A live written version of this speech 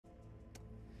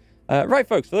Right,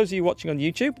 folks, for those of you watching on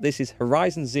YouTube, this is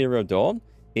Horizon Zero Dawn.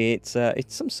 It's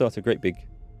some sort of great big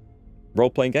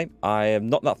role-playing game. I am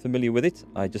not that familiar with it.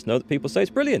 I just know that people say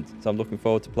it's brilliant. So I'm looking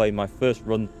forward to playing my first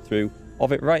run-through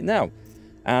of it right now.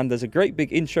 And there's a great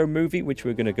big intro movie, which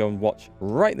we're going to go and watch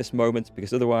right this moment,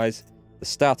 because otherwise the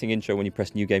starting intro when you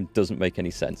press new game doesn't make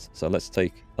any sense. So let's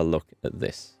take a look at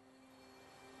this.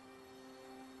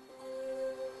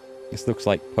 This looks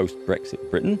like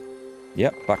post-Brexit Britain.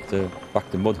 Yep, back to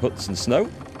mud huts and snow.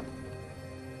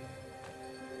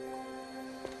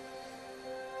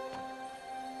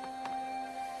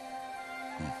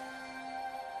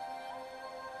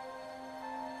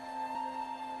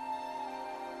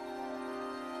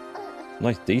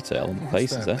 Nice detail on the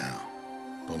faces there. Now?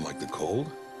 Don't like the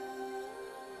cold?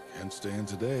 Can't stay in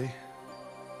today.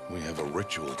 We have a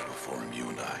ritual to perform, you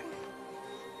and I.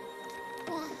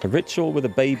 A ritual with a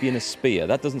baby and a spear.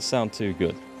 That doesn't sound too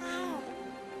good.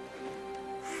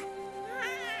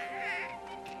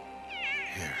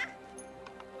 Here.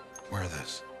 Wear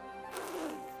this.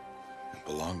 It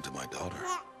belonged to my daughter.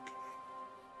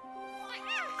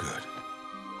 Good.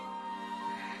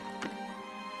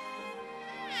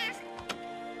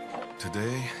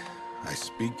 Today, I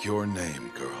speak your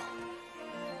name, girl.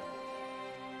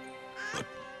 But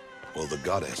will the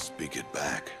goddess speak it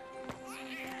back?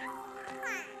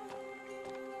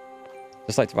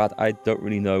 Just like to add, I don't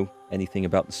really know anything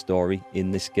about the story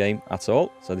in this game at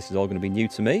all, so this is all going to be new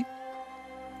to me.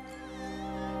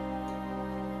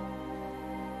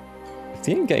 If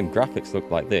the in-game graphics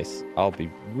look like this, I'll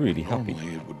be really happy.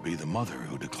 Normally it would be the mother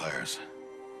who declares,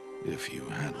 if you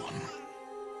had one.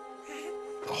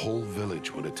 The whole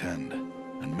village would attend,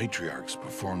 and matriarchs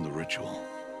perform the ritual.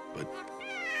 But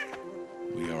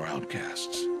we are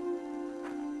outcasts.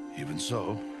 Even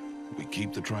so, we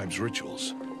keep the tribe's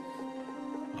rituals.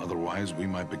 Otherwise, we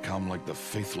might become like the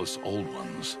faithless old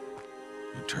ones,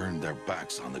 who turned their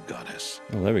backs on the goddess.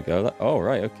 Oh, there we go. Oh,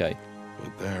 right, okay.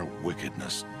 But their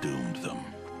wickedness doomed them.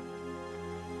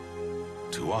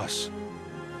 To us,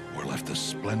 were left the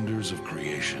splendors of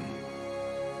creation.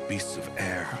 Beasts of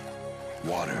air,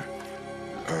 water,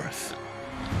 earth,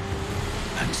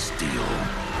 and steel.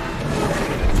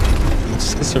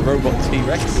 Is this a robot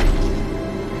T-Rex?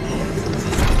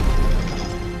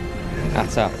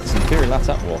 AT-AT. It's Imperial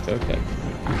AT-AT walk, okay.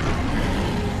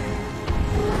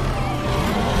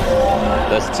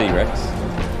 There's T-Rex.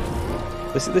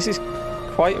 This is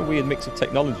quite a weird mix of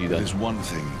technology, though. It is one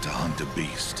thing to hunt a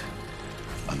beast,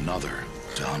 another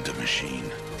to hunt a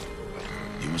machine.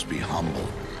 You must be humble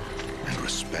and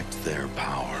respect their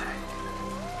power.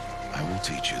 I will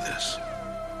teach you this.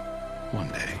 One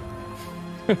day.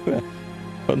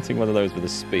 Hunting one of those with a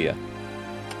spear.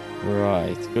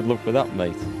 Right. Good luck with that,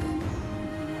 mate.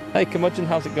 Hey, Curmudgeon,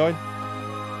 how's it going?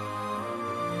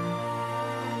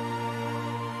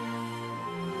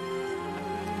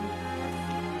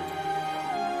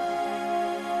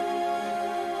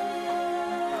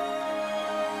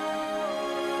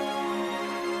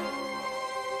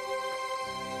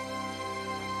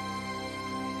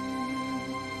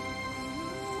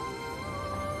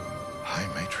 High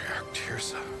Matriarch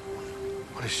Tirsa.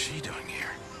 What is she doing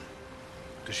here?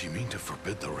 Does she mean to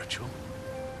forbid the ritual?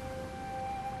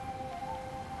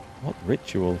 What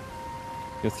ritual?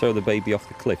 You'll throw the baby off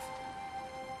the cliff.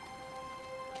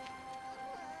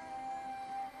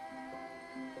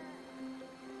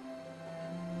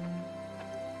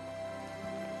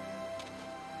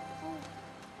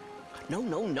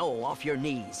 No, off your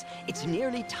knees. It's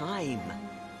nearly time.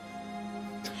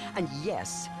 And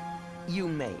yes, you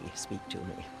may speak to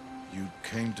me. You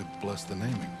came to bless the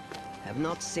naming. Have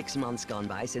not 6 months gone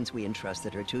by since we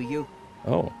entrusted her to you?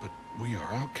 Oh. But we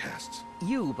are outcasts.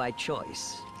 You by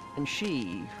choice. And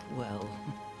she, well...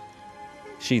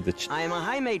 She the... I am a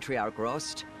High Matriarch,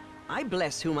 Rost. I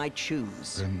bless whom I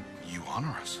choose. Then you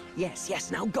honor us.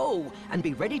 Yes, now go, and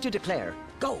be ready to declare.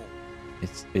 Go!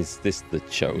 Is this the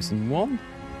chosen one?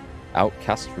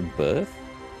 Outcast from birth?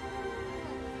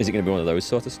 Is it going to be one of those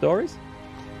sort of stories?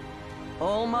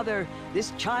 Oh, Mother,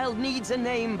 this child needs a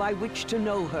name by which to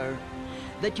know her.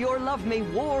 That your love may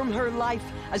warm her life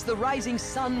as the rising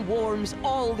sun warms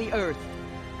all the earth.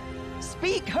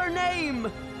 Speak her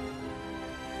name!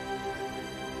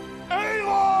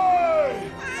 Aloy!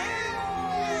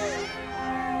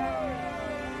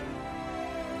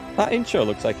 That intro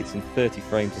looks like it's in 30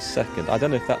 frames a second. I don't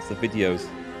know if that's the videos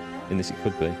in this. It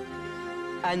could be.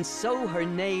 And so her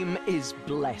name is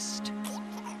blessed.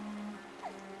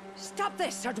 Stop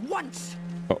this at once!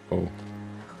 Uh-oh.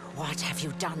 What have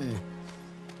you done?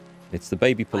 It's the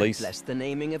baby police. I blessed the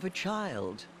naming of a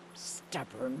child.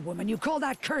 Stubborn woman, you call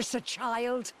that curse a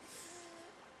child?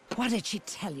 What did she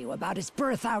tell you about his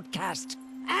birth, outcast?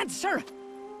 Answer!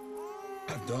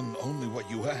 I've done only what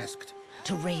you asked.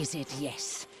 To raise it,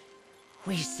 yes.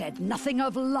 We said nothing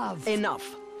of love.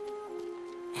 Enough.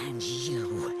 And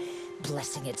you,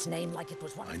 blessing its name like it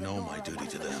was one I of the know Nora, my duty one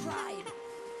of to the them. tribe.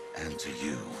 And to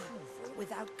you.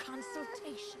 Without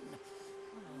consultation.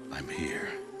 I'm here.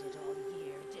 Did all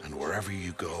year, did And wherever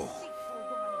you go,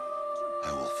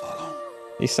 I will follow.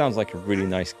 He sounds like a really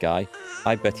nice guy.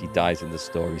 I bet he dies in the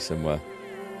story somewhere.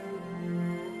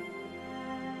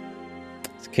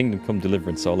 It's Kingdom Come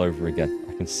Deliverance all over again.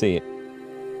 I can see it.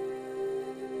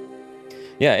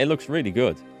 Yeah, it looks really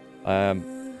good.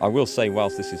 I will say,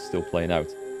 whilst this is still playing out,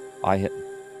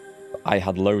 I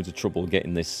had loads of trouble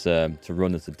getting this to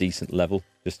run at a decent level,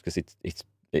 just because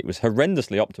it was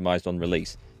horrendously optimized on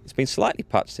release. It's been slightly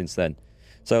patched since then.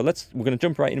 So we're going to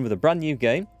jump right in with a brand new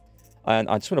game. And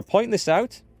I just want to point this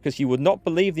out, because you would not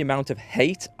believe the amount of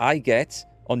hate I get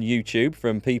on YouTube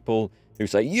from people who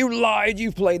say, "You lied,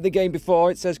 you've played the game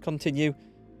before." It says continue.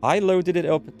 I loaded it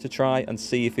up to try and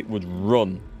see if it would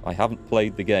run. I haven't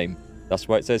played the game. That's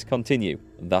why it says continue.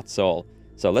 That's all.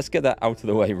 So let's get that out of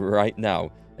the way right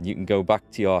now. And you can go back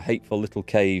to your hateful little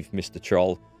cave, Mr.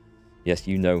 Troll. Yes,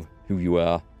 you know who you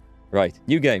are. Right,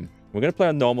 new game. We're going to play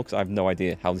on normal because I have no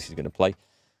idea how this is going to play.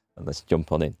 And let's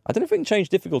jump on in. I don't know if we can change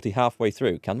difficulty halfway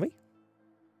through, can we?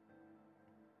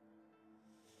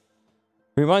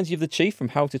 Reminds you of the chief from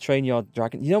How to Train Your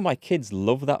Dragon. You know, my kids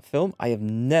love that film. I have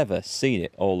never seen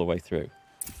it all the way through.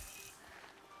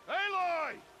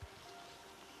 Aloy!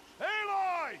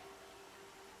 Aloy!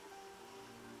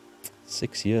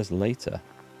 6 years later.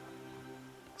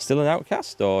 Still an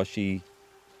outcast, or she...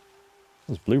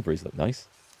 Those blueberries look nice.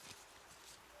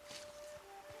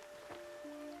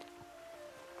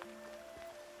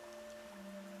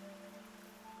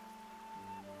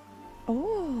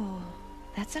 Oh,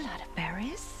 that's a lot of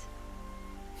berries.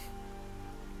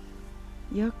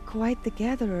 You're quite the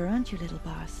gatherer, aren't you, little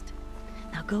bast?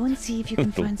 Now go and see if you can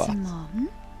Little find some bast. more. Hmm?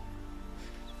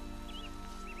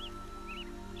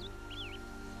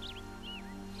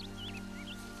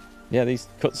 Yeah, these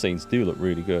cutscenes do look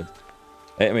really good.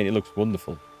 I mean, it looks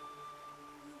wonderful.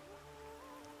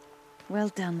 Well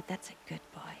done. That's a good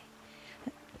boy.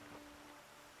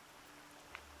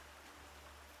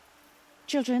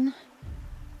 Children,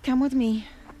 come with me.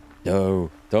 No,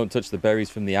 don't touch the berries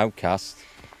from the outcast.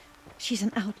 She's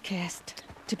an outcast,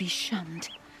 to be shunned.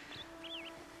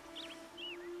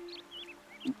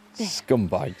 There.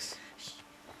 Scumbags.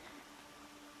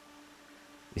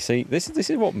 You see, this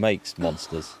is what makes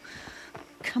monsters.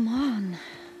 Come on.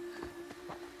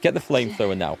 Get the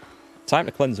flamethrower now. Time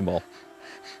to cleanse them all.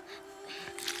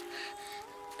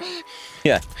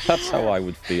 Yeah, that's how I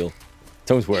would feel.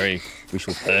 Don't worry, we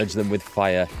shall purge them with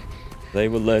fire. They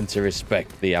will learn to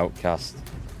respect the outcast.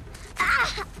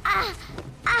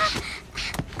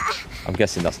 I'm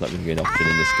guessing that's not going to be an option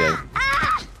in this game.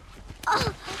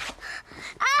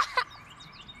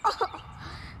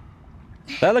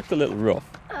 That looked a little rough.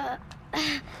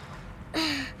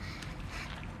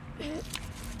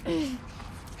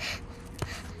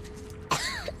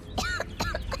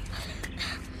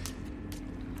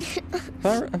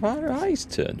 Have our eyes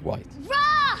turned white?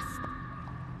 Rost!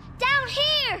 Down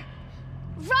here!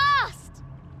 Rost!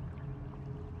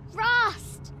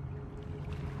 Rost!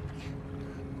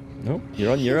 No,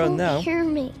 you're on your own now. Hear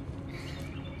me.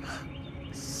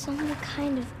 Some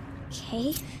kind of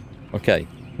cave? Okay,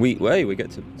 we get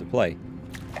to play.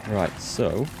 Right,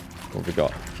 so what have we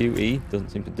got? QE doesn't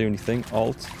seem to do anything.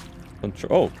 Alt,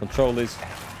 control. Oh, control is.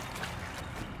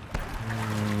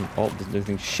 Alt doesn't do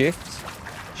anything. Shift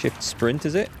sprint,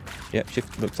 is it? Yeah,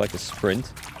 shift looks like a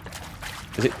sprint.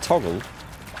 Is it toggle?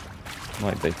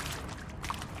 Might be.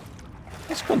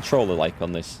 What's controller like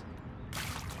on this?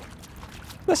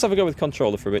 Let's have a go with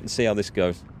controller for a bit and see how this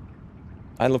goes.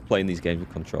 I love playing these games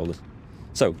with controllers.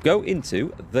 So, go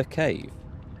into the cave.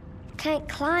 Can't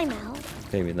climb out.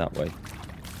 Came in that way.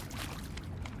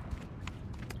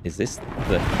 Is this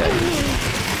the cave?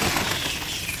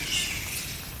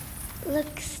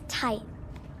 Looks tight,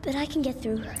 but I can get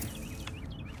through.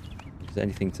 Is there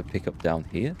anything to pick up down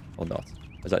here or not?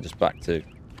 Or is that just back to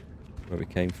where we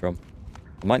came from?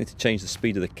 I might need to change the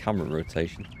speed of the camera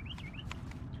rotation.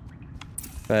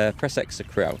 Press X to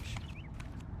crouch.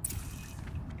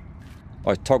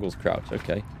 Oh, it toggles crouch,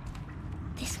 okay.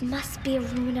 This must be a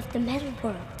ruin of the metal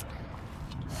world.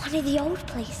 One of the old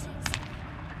places.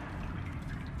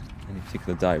 Any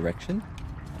particular direction?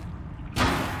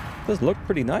 Does look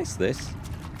pretty nice, this.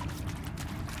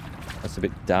 That's a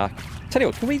bit dark. Tell you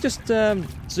what, can we just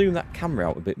zoom that camera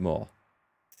out a bit more?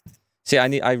 See, I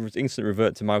instantly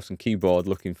revert to mouse and keyboard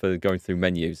looking for going through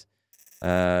menus.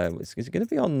 Is it going to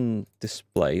be on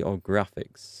display or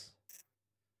graphics?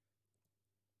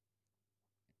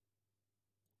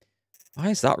 Why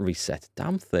is that reset?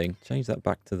 Damn thing. Change that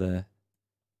back to the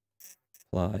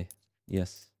apply.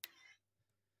 Yes.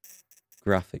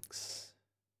 Graphics.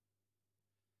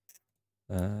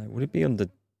 Would it be under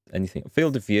anything?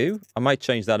 Field of view? I might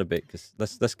change that a bit because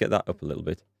let's get that up a little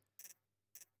bit.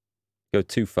 Go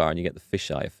too far and you get the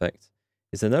fisheye effect.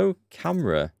 Is there no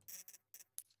camera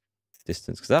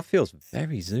distance? Because that feels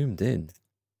very zoomed in.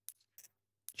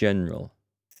 General.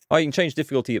 Oh, you can change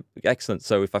difficulty. Excellent.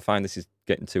 So if I find this is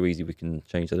getting too easy, we can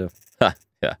change that up. Ha!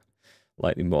 Yeah.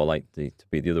 Likely more likely to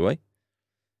be the other way.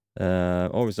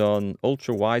 Always on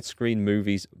ultra widescreen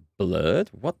movies blurred.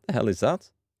 What the hell is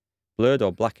that? Blurred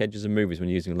or black edges of movies when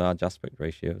using large aspect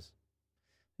ratios.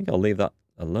 I think I'll leave that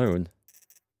alone.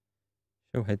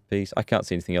 Show headpiece. I can't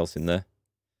see anything else in there.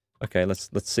 Okay, let's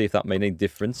see if that made any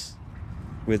difference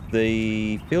with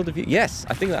the field of view. Yes,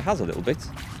 I think that has a little bit.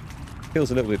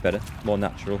 Feels a little bit better, more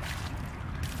natural.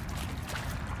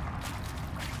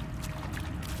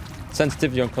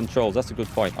 Sensitivity on controls, that's a good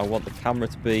point. I want the camera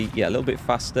to be, yeah, a little bit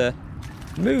faster.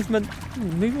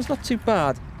 Movement's not too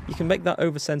bad. You can make that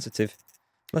oversensitive.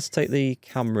 Let's take the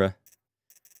camera.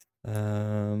 What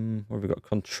have we got?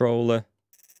 Controller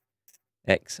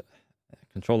X,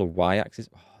 controller Y axis.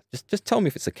 Oh, just tell me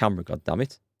if it's a camera,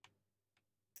 goddammit.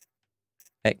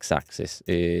 X axis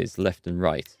is left and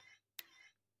right.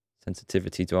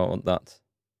 Sensitivity, do I want that?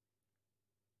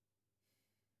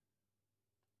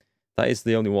 That is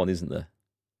the only one, isn't there?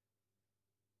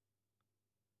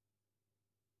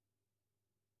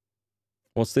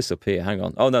 What's this up here? Hang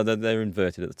on. Oh no, they're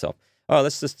inverted at the top. Oh,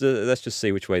 let's just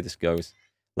see which way this goes.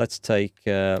 Let's take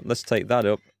that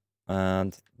up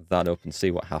and that up and see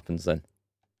what happens then.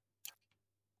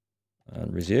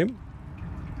 And resume.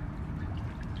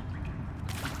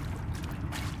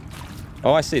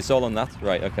 Oh, I see. It's all on that.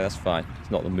 Right. Okay, that's fine. It's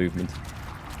not the movement.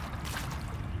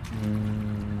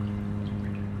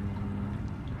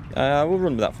 We'll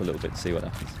run with that for a little bit to see what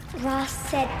happens. Ross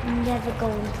said never go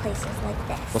in places like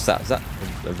this. What's that? Is that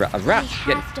a rat?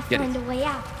 We have to find a way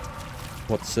out.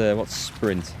 What's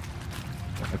sprint?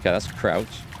 Okay, that's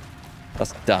crouch.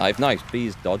 That's dive. Nice. B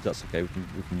is dodge. That's okay. We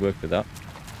can work with that.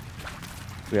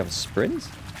 Do we have a sprint?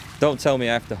 Don't tell me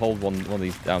I have to hold one of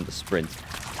these down to sprint.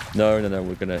 No.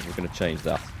 We're gonna change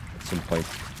that at some point.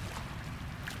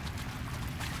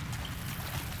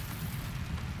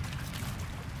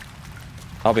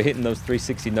 I'll be hitting those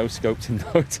 360 no scopes in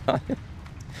no time.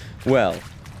 Well,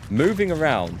 moving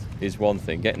around is one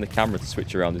thing. Getting the camera to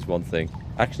switch around is one thing.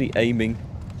 Actually aiming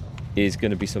is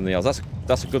going to be something else.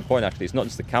 That's a good point, actually. It's not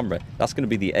just the camera. That's going to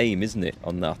be the aim, isn't it,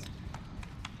 on that?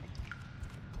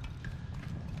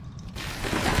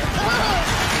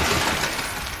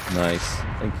 Nice.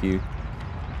 Thank you.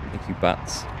 Thank you,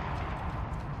 bats.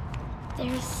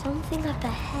 There's something up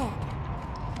ahead.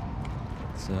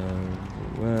 So,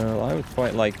 well, I would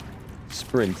quite like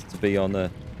sprint to be on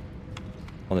a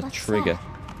What's trigger. that?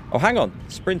 Oh, hang on.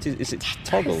 Sprint is it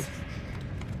toggled?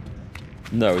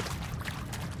 No.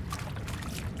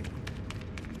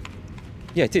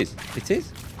 Yeah, it is. It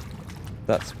is.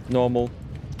 That's normal.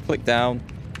 Click down.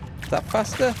 Is that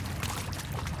faster?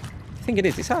 I think it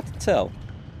is. It's hard to tell.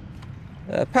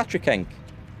 Patrick Enk.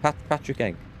 Patrick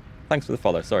Enk. Thanks for the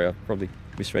follow. Sorry, I probably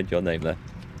misread your name there.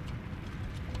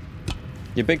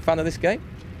 You a big fan of this game?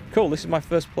 Cool, this is my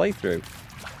first playthrough.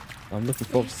 I'm looking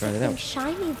forward to trying it out.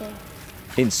 Shiny there.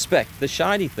 Inspect the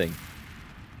shiny thing.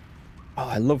 Oh,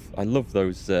 I love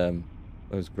those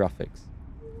graphics.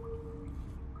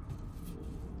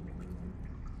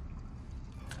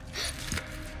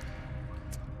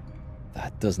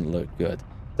 That doesn't look good.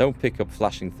 Don't pick up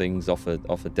flashing things off a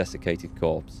desiccated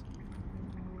corpse.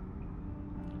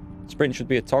 Sprint should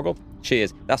be a toggle.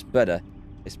 Cheers. That's better.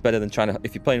 It's better than trying to...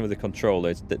 If you're playing with a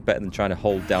controller, it's better than trying to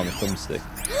hold down a thumbstick.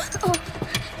 Oh.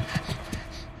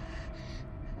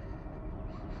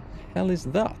 The hell is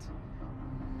that?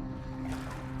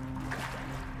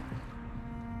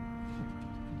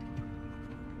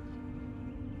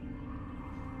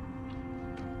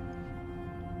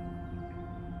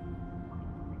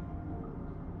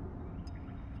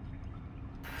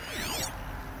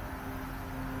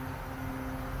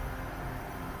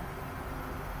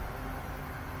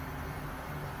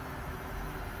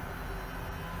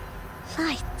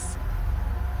 Lights.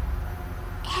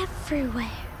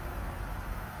 Everywhere.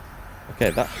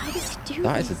 Okay, that How does he do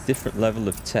is a this? different level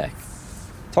of tech.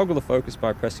 Toggle the focus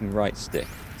by pressing right stick.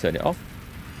 Turn it off.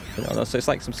 Turn it on. So it's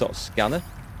like some sort of scanner.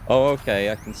 Oh, okay.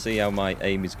 I can see how my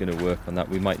aim is going to work on that.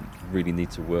 We might really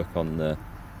need to work on the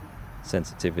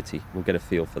sensitivity. We'll get a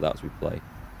feel for that as we play.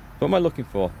 What am I looking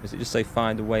for? Does it just say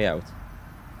find a way out?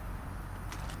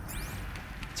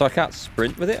 So I can't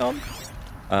sprint with it on?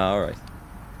 Ah, alright.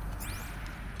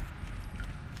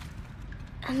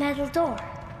 A metal door.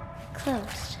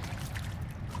 Closed.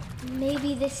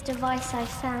 Maybe this device I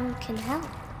found can help.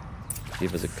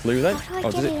 Give us a clue then. How do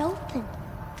I get it open?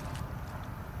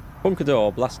 Bunker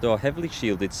door, blast door, heavily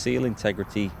shielded, seal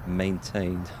integrity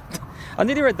maintained. I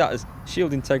nearly read that as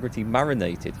shield integrity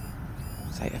marinated.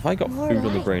 Say, have I got food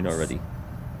on the brain already?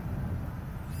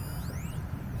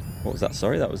 What was that?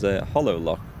 Sorry, that was a hollow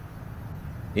lock.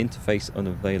 Interface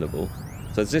unavailable.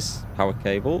 So is this power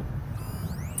cable?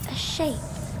 A shape.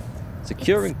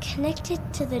 Securing. It's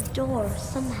connected to the door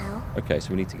somehow. Okay,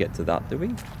 so we need to get to that, do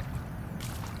we?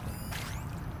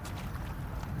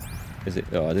 Is it?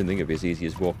 Oh, I didn't think it'd be as easy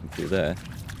as walking through there.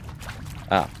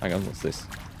 Ah, hang on, what's this?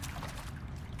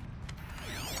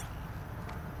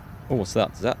 Oh, what's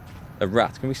that? Is that a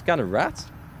rat? Can we scan a rat?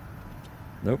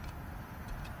 Nope.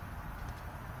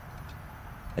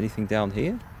 Anything down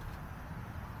here?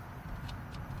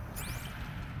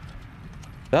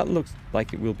 That looks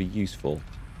like it will be useful.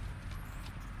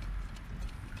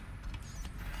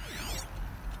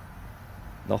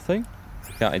 Nothing?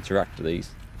 Can't interact with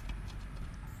these.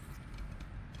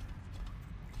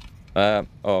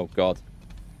 Oh god.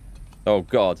 Oh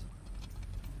god.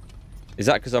 Is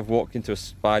that because I've walked into a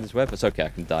spider's web? It's okay, I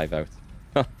can dive out.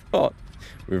 I thought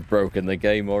we've broken the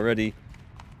game already.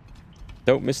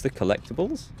 Don't miss the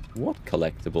collectibles? What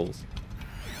collectibles?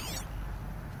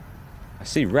 I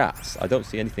see rats. I don't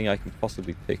see anything I can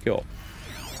possibly pick up.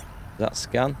 Does that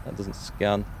scan? That doesn't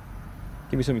scan.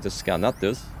 Give me something to scan. That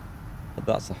does.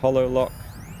 That's a hollow lock.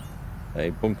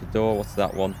 A bunker door. What's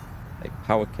that one? A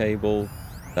power cable.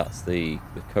 That's the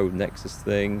code nexus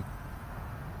thing.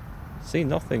 See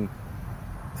nothing.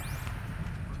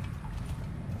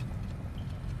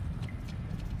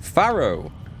 Pharaoh.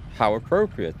 How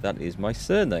appropriate. That is my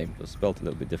surname, but spelled a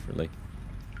little bit differently.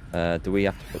 Do we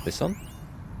have to put this on?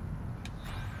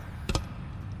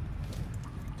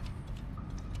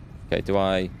 Okay, do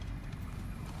I...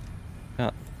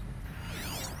 Can't...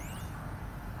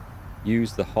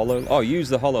 Use the hollow... Oh, use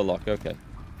the hollow lock, okay.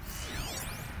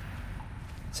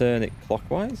 Turn it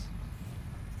clockwise?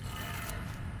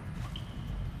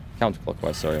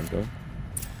 Counterclockwise, sorry, I'm going.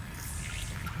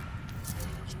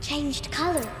 It changed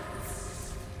colour.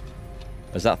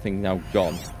 Is that thing now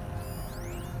gone?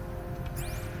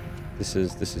 This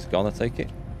is gone, I take it?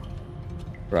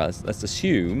 Right, let's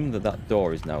assume that that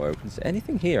door is now open. Is there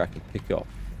anything here I can pick up?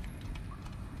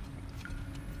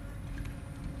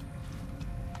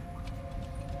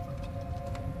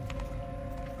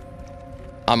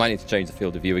 I might need to change the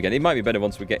field of view again. It might be better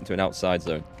once we get into an outside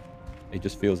zone. It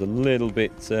just feels a little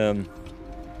bit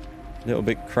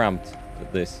cramped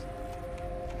at this.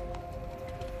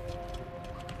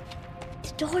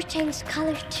 The door changed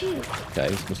colour too. Okay,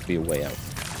 this must be a way out.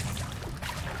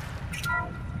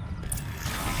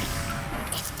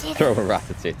 Throw a rat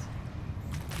at it.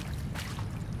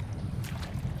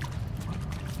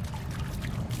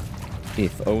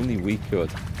 If only we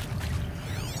could.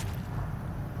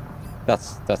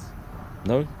 That's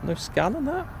no scan on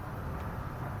that?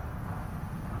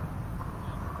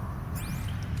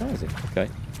 How is it? Okay.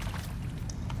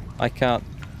 I can't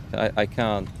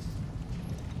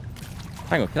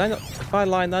hang on, can I not, if I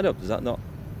line that up, does that not?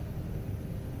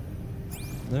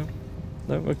 No?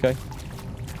 No? Okay.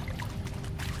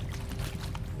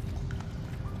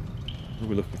 What are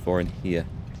we looking for in here?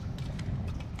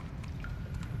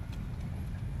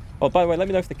 Oh, by the way, let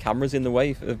me know if the camera's in the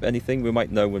way of anything. We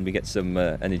might know when we get some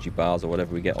energy bars or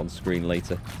whatever we get on screen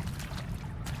later.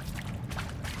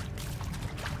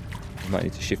 We might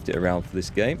need to shift it around for this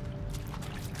game.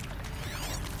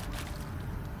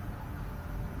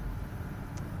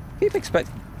 Keep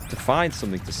expecting to find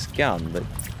something to scan, but...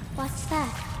 What's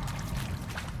that?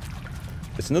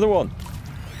 It's another one.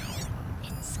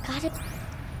 It's gotta...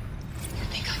 You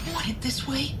think I want it this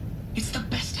way? It's the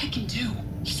best I can do.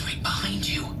 He's right behind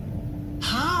you.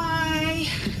 Hi!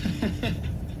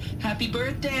 Happy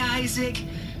birthday, Isaac.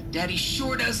 Daddy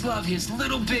sure does love his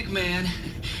little big man.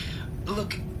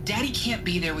 Look, Daddy can't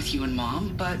be there with you and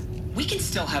Mom, but we can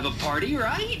still have a party,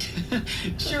 right?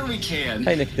 Sure we can.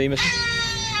 Hey, Nicodemus.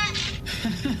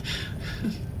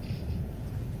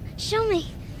 Show me.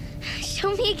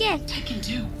 Show me again. I can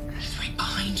do. He's right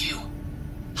behind you.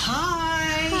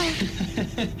 Hi!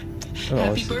 Oh,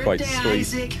 Happy this is quite birthday, sweet.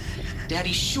 Isaac.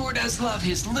 Daddy sure does love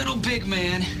his little big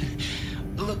man.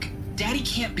 Look, Daddy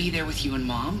can't be there with you and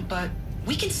Mom, but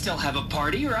We can still have a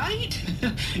party, right?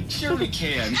 Sure we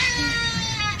can.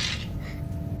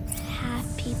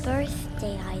 Happy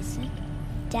birthday, Isaac.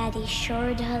 Daddy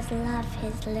sure does love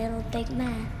his little big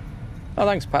man. Oh,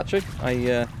 thanks, Patrick.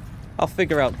 I'll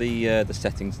figure out the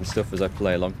settings and stuff as I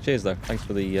play along. Cheers, though. Thanks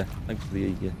for the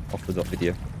off the dot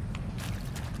video.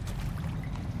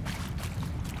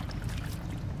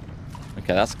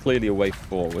 Okay, that's clearly a way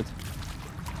forward.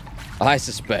 I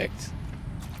suspect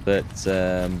that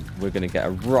we're going to get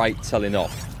a right telling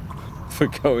off for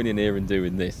going in here and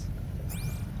doing this.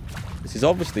 This is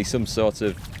obviously some sort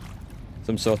of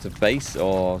base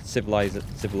or civilized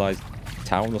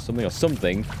town or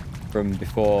something from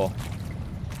before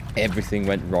everything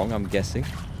went wrong. I'm guessing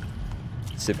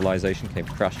civilization came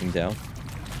crashing down.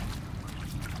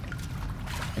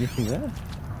 Anything there?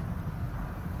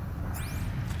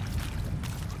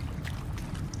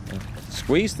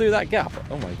 Squeeze through that gap.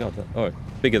 Oh my god. Oh,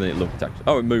 bigger than it looked actually.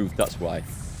 Oh, it moved. That's why.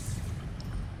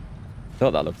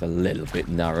 Thought that looked a little bit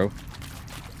narrow.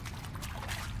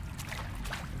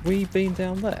 We been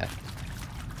down there?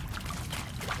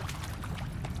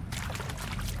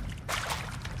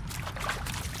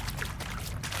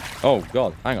 Oh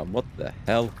god, hang on, what the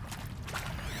hell?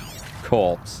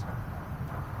 Corpse.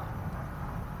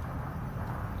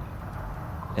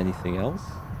 Anything else?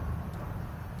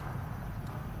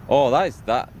 Oh,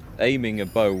 that aiming a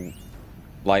bow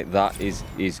like that is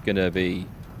gonna be,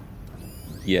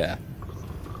 yeah.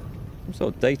 Some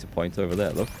sort of data point over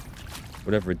there, look.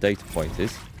 Whatever a data point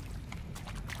is.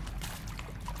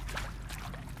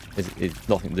 It's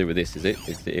nothing to do with this, is it?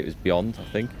 It was beyond, I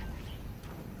think.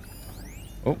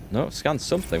 Oh, no, scan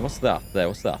something. What's that? There,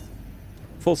 what's that?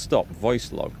 Full stop,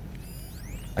 voice log.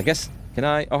 I guess, can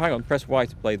I... Oh, hang on, press Y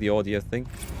to play the audio thing.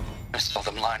 I saw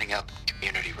them lining up in the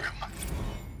community room.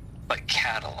 Like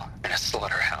cattle in a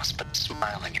slaughterhouse, but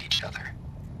smiling at each other.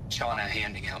 Shauna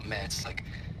handing out meds like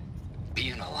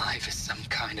being alive is some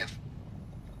kind of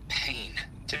pain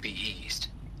to be eased.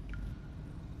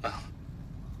 Well,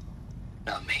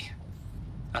 not me.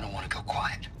 I don't want to go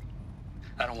quiet.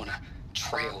 I don't want to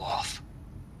trail off.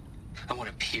 I want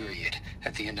a period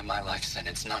at the end of my life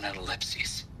sentence, not an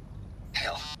ellipses.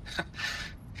 Hell,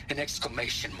 an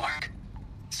exclamation mark.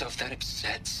 So if that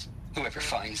upsets whoever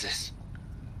finds this,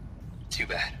 too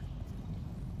bad.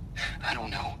 I don't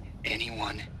know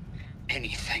anyone,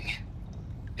 anything,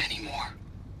 anymore.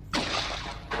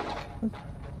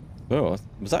 Oh,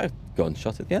 was that a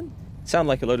gunshot at the end? It sounded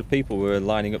like a load of people were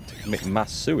lining up to commit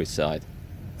mass suicide.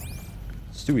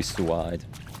 Suicide.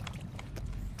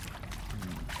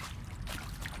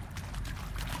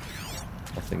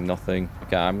 Nothing.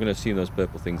 Okay, I'm going to assume those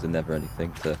purple things are never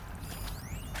anything to...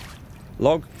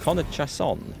 Log Connor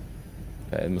Chasson.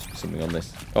 Okay, there must be something on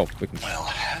this. Oh, we can... Well,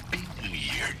 happy New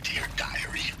Year, dear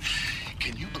diary.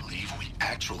 Can you believe we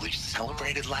actually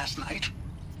celebrated last night?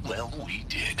 Well, we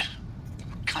did.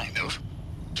 Kind of.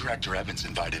 Director Evans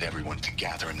invited everyone to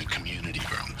gather in the community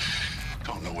room.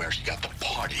 Don't know where she got the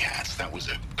party hats. That was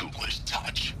a ghoulish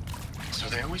touch. So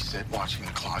there we sit, watching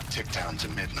the clock tick down to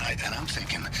midnight, and I'm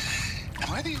thinking,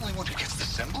 am I the only one who gets the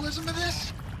symbolism of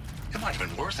this? It might have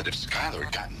been worth it if Skylar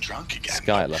had gotten drunk again.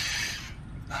 Skylar.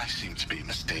 I seem to be a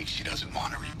mistake she doesn't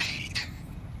want to repeat.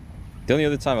 The only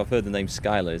other time I've heard the name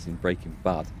Skylar is in Breaking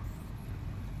Bad.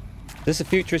 This is a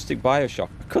futuristic Bioshock.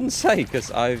 I couldn't say because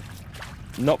I've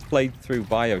not played through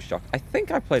Bioshock. I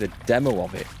think I played a demo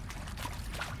of it.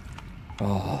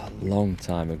 Oh, a long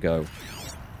time ago.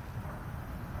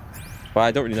 But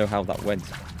I don't really know how that went.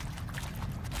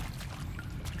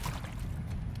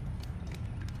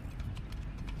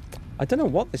 I don't know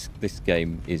what this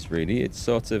game is really. It's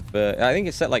sort of... I think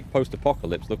it's set like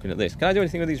post-apocalypse looking at this. Can I do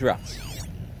anything with these rats?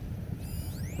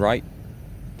 Right.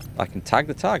 I can tag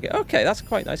the target. Okay, that's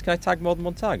quite nice. Can I tag more than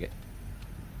one target?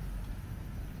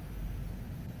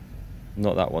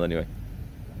 Not that one anyway.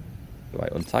 Do I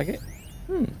untag it?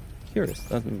 Curious.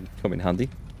 That would come in handy.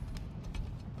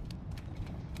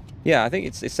 Yeah, I think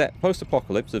it's set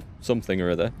post-apocalypse of something or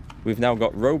other. We've now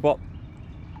got robot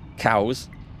cows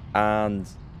and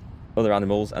other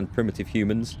animals and primitive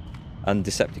humans and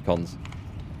Decepticons.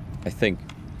 I think.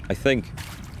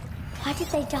 Why did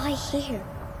they die here?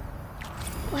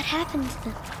 What happened to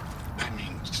them? I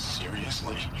mean,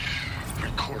 seriously?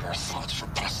 Record our thoughts for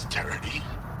posterity?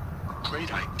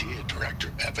 Great idea,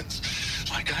 Director Evans.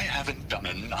 Like I haven't done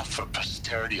enough for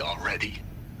posterity already.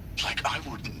 Like I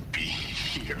wouldn't be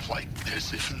here like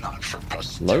this if not for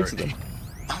posterity. Loads of them.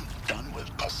 I'm done with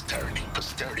posterity.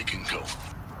 Posterity can go.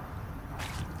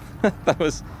 that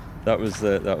was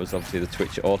obviously the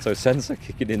Twitch auto sensor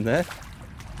kicking in there.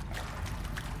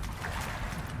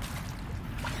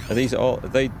 Are these all? Are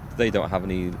they they don't have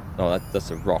any... Oh,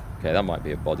 that's a rock. Okay, that might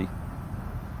be a body.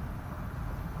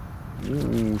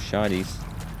 Ooh, shinies.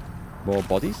 More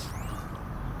bodies.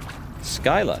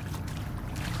 Skylar.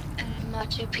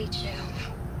 Machu Picchu.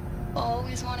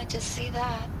 Always wanted to see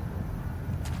that.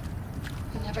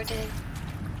 Never did.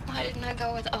 Why didn't I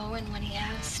go with Owen when he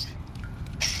asked?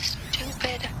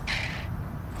 Stupid.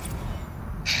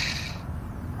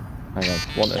 Hang on,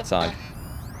 one at a time.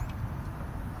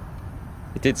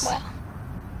 It did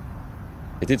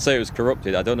say it was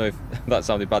corrupted. I don't know if that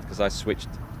sounded bad because I switched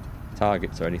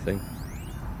targets or anything.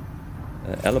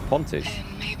 Ella Pontis.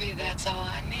 And maybe that's all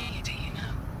I need, you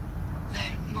know?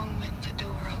 That moment the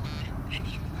door opened and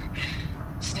you were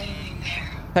standing there.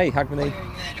 Hey, Hagmanay.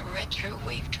 Wearing that retro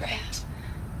weave dress.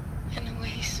 And the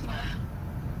way you smiled.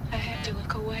 I had to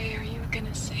look away or you were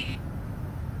gonna see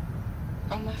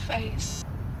on my face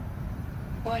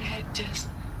what had just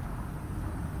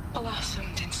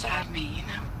blossomed inside me, you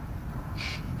know?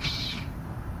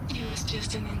 It was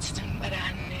just an instant, but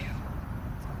I knew.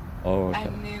 Oh, okay. I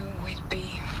knew we'd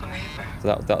be forever.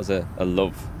 So that was a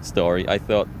love story. I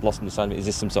thought blossomed inside me. Is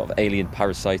this some sort of alien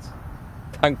parasite?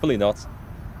 Thankfully not.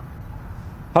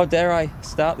 How dare I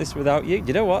start this without you?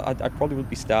 You know what? I probably would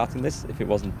be starting this if it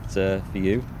wasn't for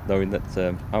you, knowing that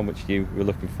how much you were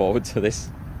looking forward to this.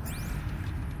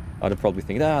 I'd have probably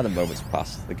thinking, the moment's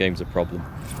passed. The game's a problem.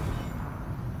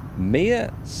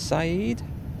 Mia Saeed?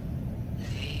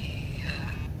 The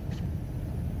earth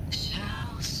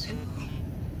shall soon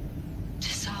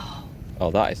dissolve. Oh,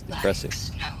 that is depressing. Like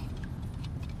snow.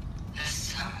 The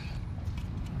sun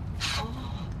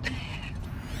forbear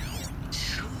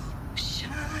to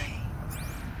shine.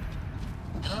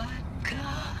 But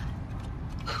God,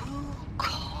 who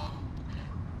called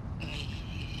me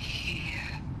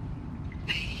here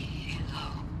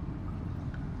below,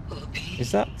 will be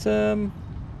Is that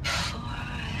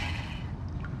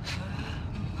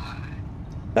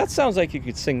that sounds like you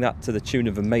could sing that to the tune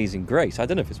of Amazing Grace. I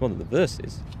don't know if it's one of the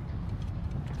verses.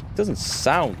 It doesn't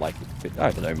sound like it.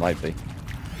 I don't know, it might be.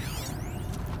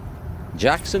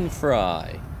 Jackson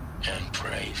Fry. And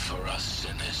pray for us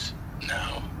sinners,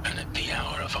 now and at the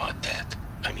hour of our death.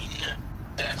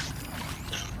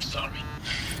 Death. I'm sorry.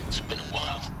 It's been a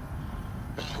while.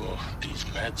 And these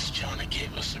meds Johnny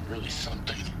gave us are really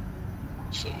something.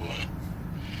 So,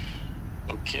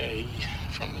 okay,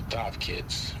 from the top,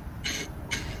 kids.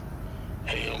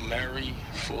 Hail Mary,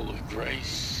 full of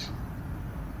grace.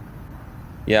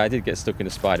 Yeah, I did get stuck in a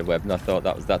spider web, and I thought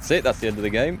that's it. That's the end of the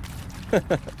game.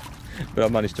 But I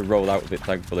managed to roll out of it,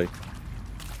 thankfully.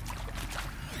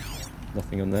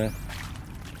 Nothing on there.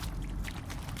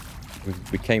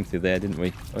 We came through there, didn't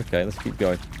we? Okay, let's keep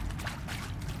going.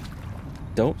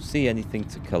 Don't see anything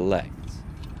to collect.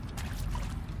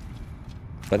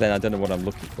 But then I don't know what I'm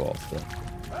looking for. So.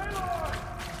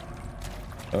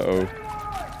 Uh-oh.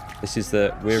 This is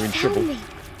we're in trouble. Me.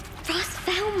 Ross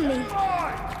found me.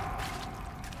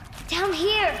 Down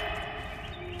here.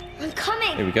 I'm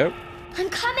coming. Here we go. I'm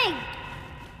coming.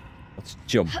 Let's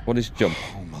jump. What is jump?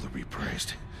 Oh, Mother be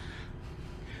praised.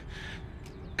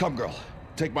 Come, girl.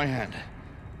 Take my hand.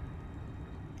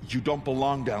 You don't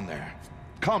belong down there.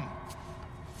 Come.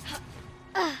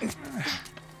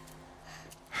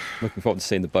 Looking forward to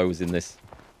seeing the bows in this.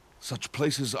 Such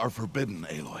places are forbidden,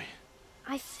 Aloy.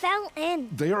 I fell in.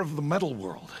 They are of the metal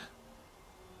world.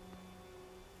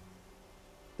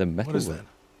 The metal What is world?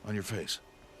 that on your face?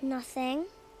 Nothing.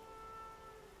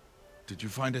 Did you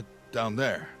find it down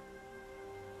there?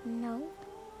 No.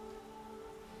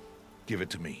 Give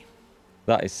it to me.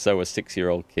 That is so a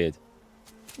 6-year-old kid.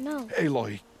 No.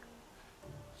 Aloy,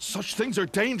 such things are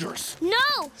dangerous.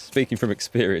 No! Speaking from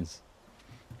experience.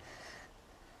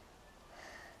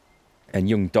 And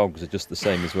young dogs are just the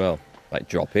same as well. Like,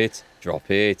 drop it,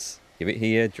 give it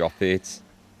here, drop it.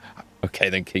 Okay,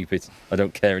 then keep it. I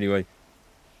don't care anyway.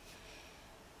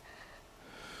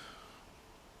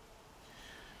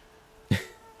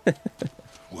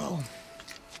 Well,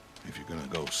 if you're gonna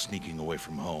go sneaking away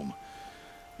from home,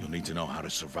 you'll need to know how to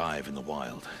survive in the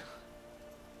wild.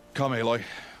 Come, Aloy.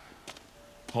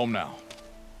 Home now.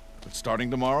 But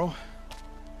starting tomorrow,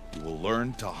 you will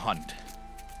learn to hunt.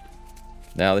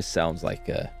 Now this sounds like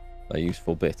a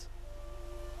useful bit.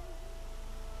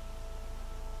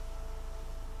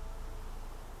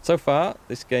 So far,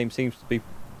 this game seems to be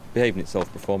behaving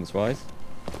itself performance-wise.